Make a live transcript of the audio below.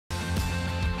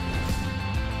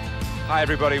Hi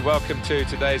everybody, welcome to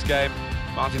today's game.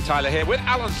 Martin Tyler here with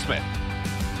Alan Smith.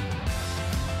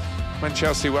 When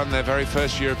Chelsea won their very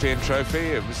first European trophy,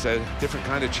 it was a different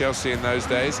kind of Chelsea in those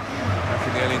days. Back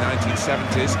in the early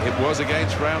 1970s, it was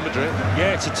against Real Madrid.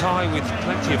 Yeah, it's a tie with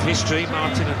plenty of history,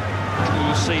 Martin, and we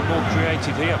will see more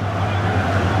creative here.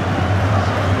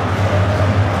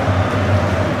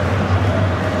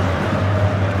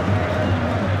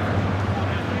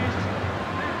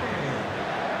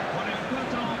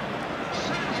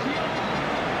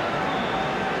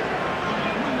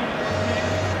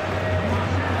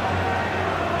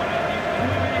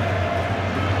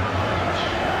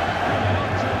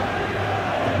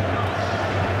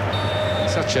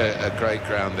 Such a great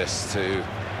ground this to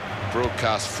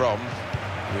broadcast from.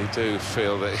 We do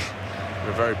feel that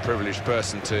we're a very privileged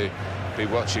person to be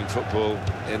watching football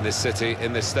in this city,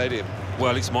 in this stadium.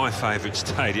 Well, it's my favourite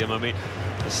stadium. I mean,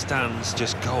 the stands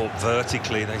just go up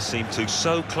vertically. They seem to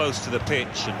so close to the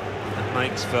pitch, and it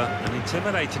makes for an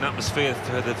intimidating atmosphere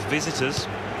for the visitors.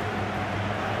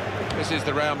 This is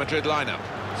the Real Madrid lineup.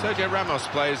 Sergio Ramos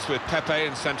plays with Pepe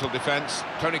in central defence.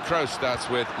 Toni Kroos starts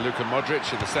with Luka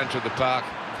Modric in the centre of the park.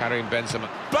 Karim Benzema.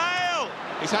 Bale!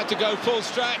 He's had to go full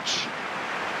stretch.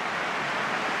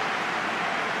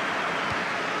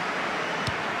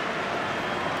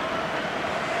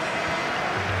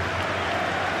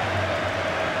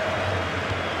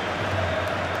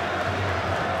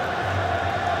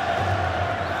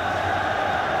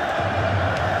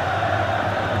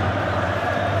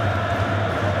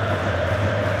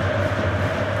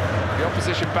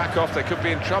 Opposition back off, they could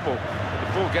be in trouble.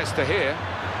 The ball gets to here.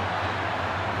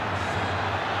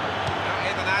 Now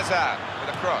Eden Hazard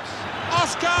with a cross.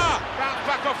 Oscar! Bounce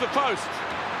back off the post.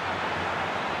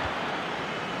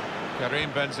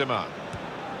 Karim Benzema.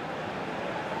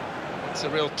 It's a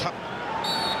real tough.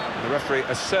 The referee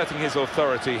asserting his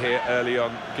authority here early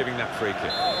on, giving that free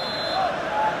kick.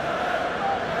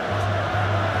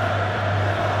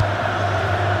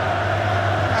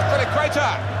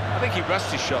 I think he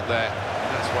rushed his shot there,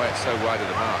 and that's why it's so wide of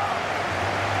the mark.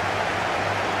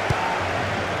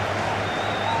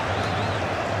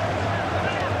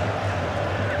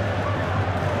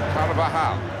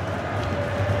 Carvajal.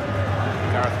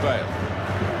 Gareth Bale.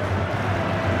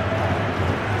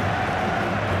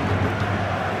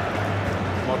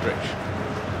 Modric.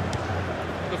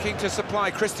 Looking to supply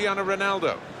Cristiano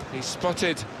Ronaldo. He's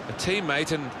spotted a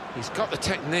teammate and he's got the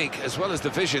technique as well as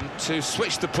the vision to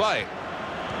switch the play.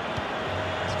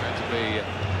 It's going to be a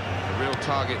real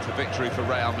target for victory for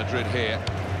Real Madrid here.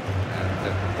 And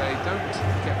they don't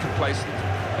get complacent.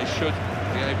 They should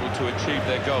be able to achieve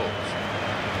their goals.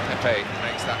 Pepe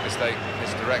makes that mistake in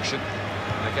this direction.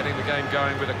 And they're getting the game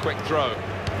going with a quick throw.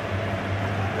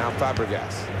 Now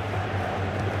Fabregas.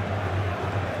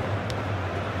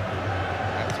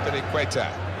 That's Spinazzola.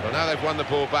 Well, now they've won the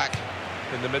ball back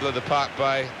in the middle of the park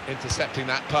by intercepting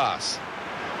that pass.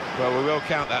 Well, we will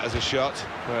count that as a shot,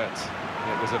 but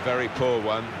it was a very poor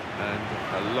one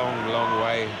and a long, long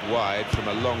way wide from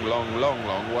a long, long, long,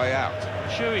 long way out. I'm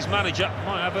sure his manager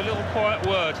might have a little quiet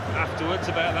word afterwards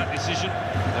about that decision.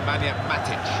 Nemanja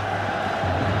Matic.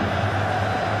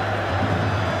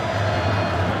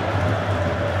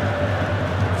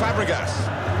 Fabregas.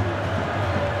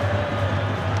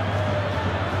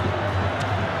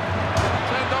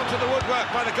 To the woodwork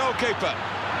by the goalkeeper.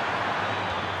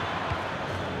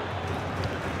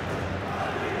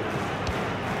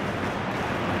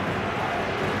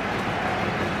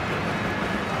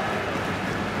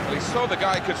 Well, he saw the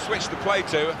guy could switch the play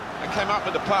to and came up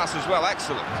with the pass as well.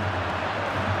 Excellent.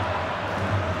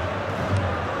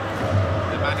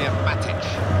 Nemanja Matic.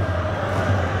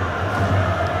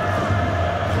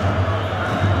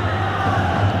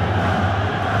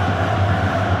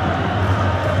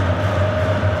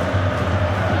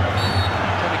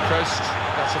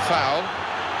 That's a foul. And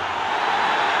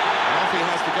off he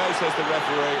has to go, says the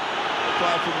referee. The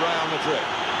player from Real Madrid.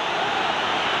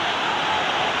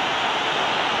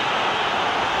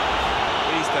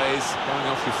 These days, going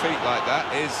off your feet like that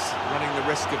is running the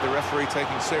risk of the referee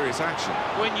taking serious action.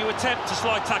 When you attempt a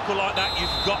slide tackle like that, you've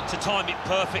got to time it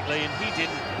perfectly, and he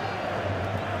didn't.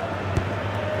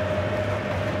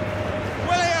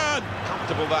 Willian!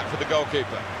 Comfortable that for the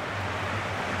goalkeeper.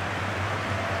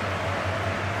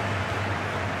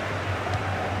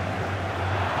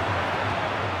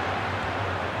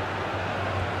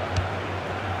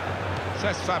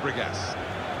 Says Fabregas.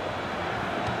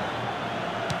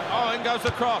 Oh, in goes the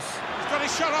cross. He's got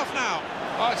his shot off now.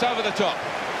 Oh, it's over the top.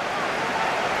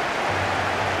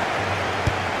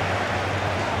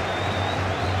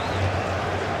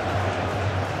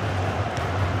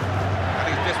 And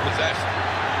he's dispossessed.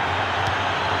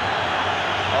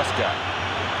 Oscar.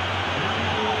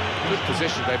 Good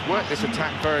position, they've worked this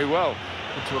attack very well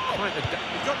into a quite a...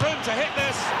 He's got room to hit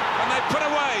this, and they put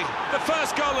away the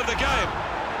first goal of the game.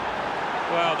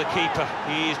 Well, the keeper,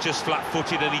 he is just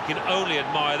flat-footed, and he can only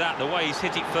admire that, the way he's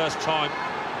hit it first time.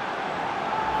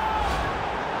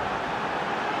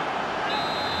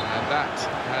 And that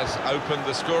has opened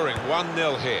the scoring,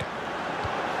 1-0 here.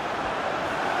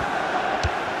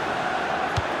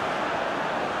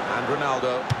 And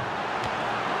Ronaldo.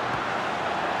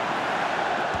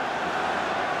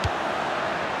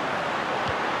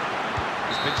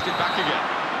 He's pinched it back again.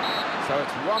 So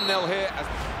it's 1-0 here.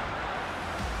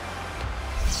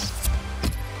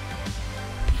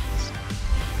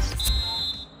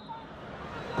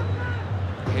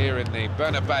 Here in the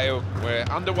Bernabeu, we're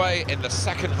underway in the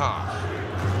second half.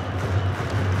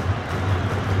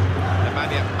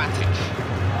 Nemanja Matic.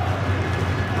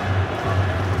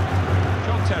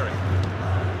 John Terry.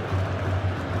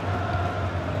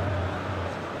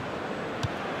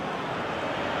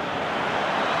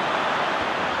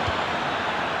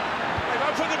 They've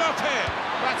opened him up here.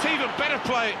 That's even better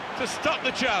play to stop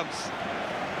the chance.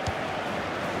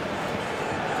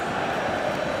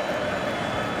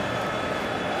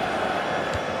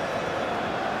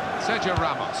 Sergio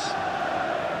Ramos.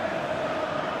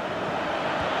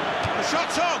 The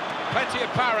shot's on! Plenty of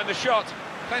power in the shot,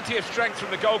 plenty of strength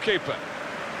from the goalkeeper.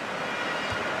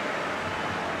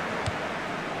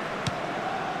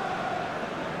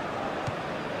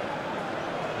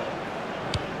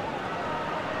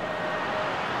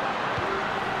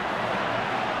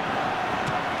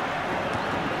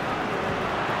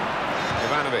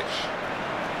 Ivanovic.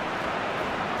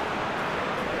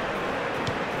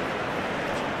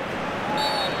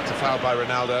 Foul by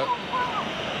Ronaldo.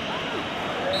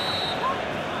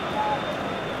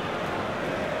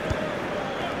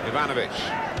 Ivanovic.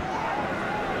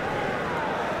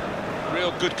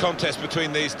 Real good contest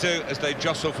between these two as they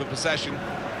jostle for possession.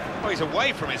 Oh, he's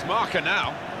away from his marker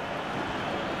now.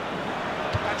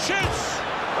 And shoots!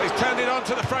 Well, he's turned it on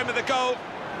to the frame of the goal.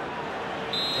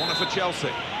 Corner for Chelsea.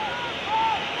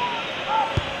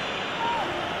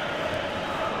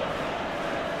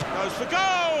 Goes for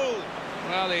goal!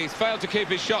 Well, he's failed to keep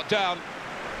his shot down.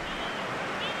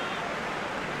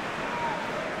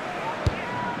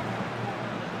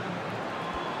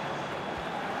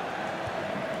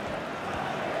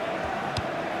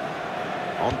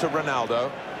 On to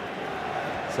Ronaldo.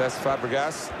 Cesc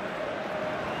Fabregas.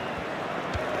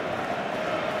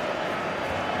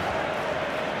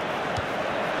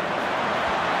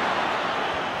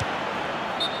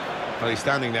 Well, he's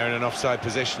standing there in an offside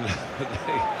position.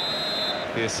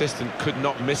 The assistant could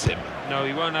not miss him. No,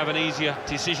 he won't have an easier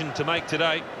decision to make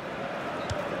today.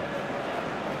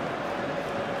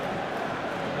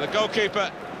 The goalkeeper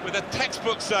with a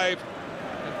textbook save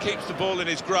and keeps the ball in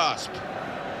his grasp.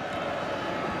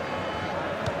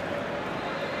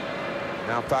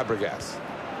 Now Fabregas.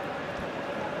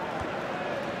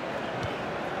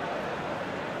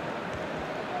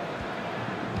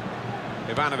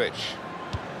 Ivanovic.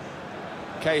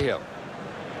 Cahill.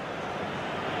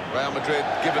 Real Madrid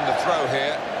given the throw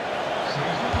here.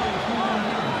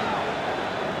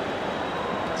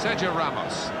 Sergio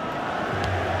Ramos.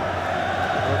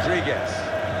 Rodriguez.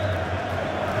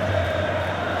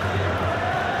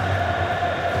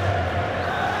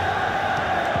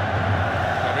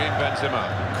 Karim Benzema.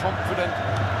 Confident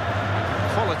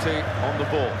and quality on the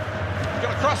ball. He's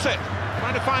got to cross it.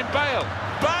 Trying to find Bale.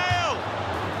 Bale!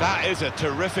 That is a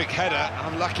terrific header.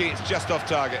 Unlucky it's just off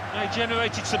target. They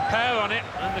generated some power on it,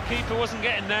 and the keeper wasn't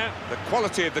getting there. The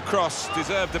quality of the cross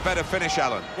deserved a better finish,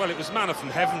 Alan. Well, it was manna from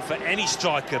heaven for any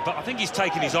striker, but I think he's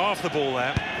taken his eye off the ball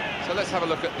there. So let's have a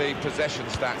look at the possession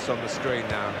stats on the screen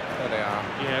now. There they are.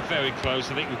 Yeah, very close.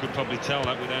 I think we could probably tell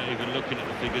that without even looking at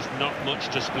the figures. Not much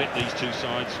to split these two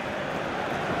sides.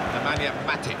 Nemanja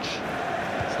Matic,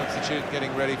 substitute,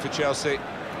 getting ready for Chelsea.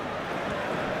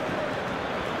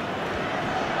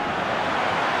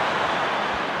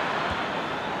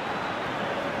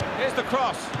 Here's the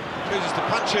cross. Chooses to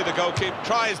punch here, the goalkeeper.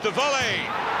 Tries the volley.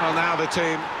 Well, now the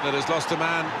team that has lost a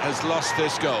man has lost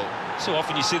this goal. So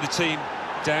often you see the team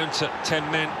down to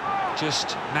 10 men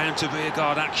just mount a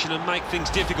rearguard action and make things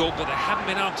difficult, but they haven't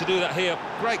been able to do that here.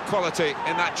 Great quality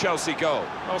in that Chelsea goal.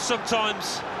 Well,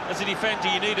 sometimes as a defender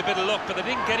you need a bit of luck, but they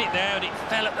didn't get it there and it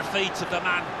fell at the feet of the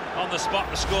man on the spot,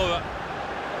 the scorer.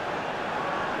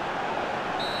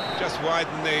 Just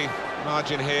widen the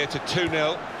margin here to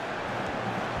 2-0.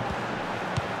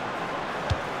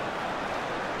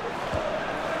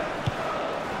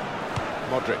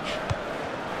 Modric.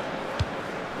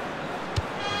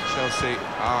 Chelsea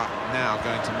are now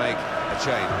going to make a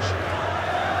change.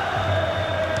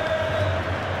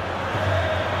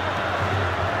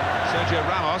 Sergio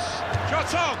Ramos,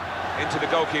 shot on! Into the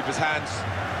goalkeeper's hands,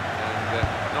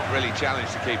 and not really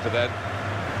challenged the keeper then.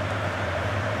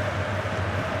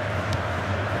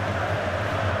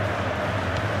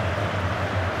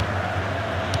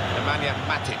 Nemanja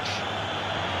Matic.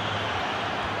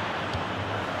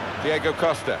 Diego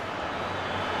Costa.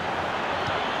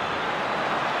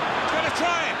 He's going to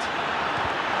try it!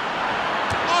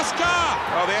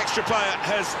 Oscar! Well, the extra player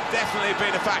has definitely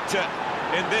been a factor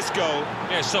in this goal.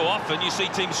 Yeah, so often you see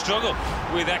teams struggle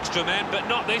with extra men, but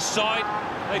not this side.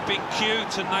 They've been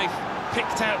cute and they've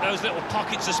picked out those little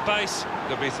pockets of space.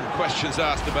 There'll be some questions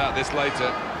asked about this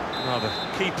later. Well, the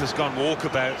keeper's gone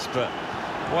walkabouts, but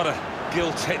what a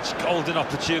gilt-edged golden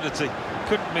opportunity.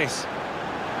 Couldn't miss.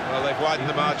 Well, they've widened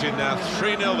the margin now.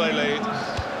 3-0 they lead.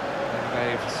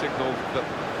 And they've signalled that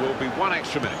will be one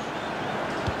extra minute.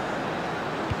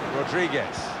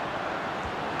 Rodriguez.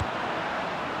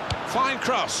 Fine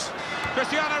cross.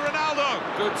 Cristiano Ronaldo.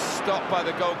 Good stop by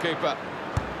the goalkeeper.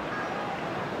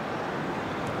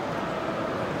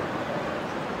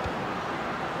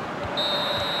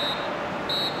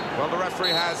 Well, the referee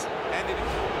has ended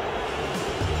it.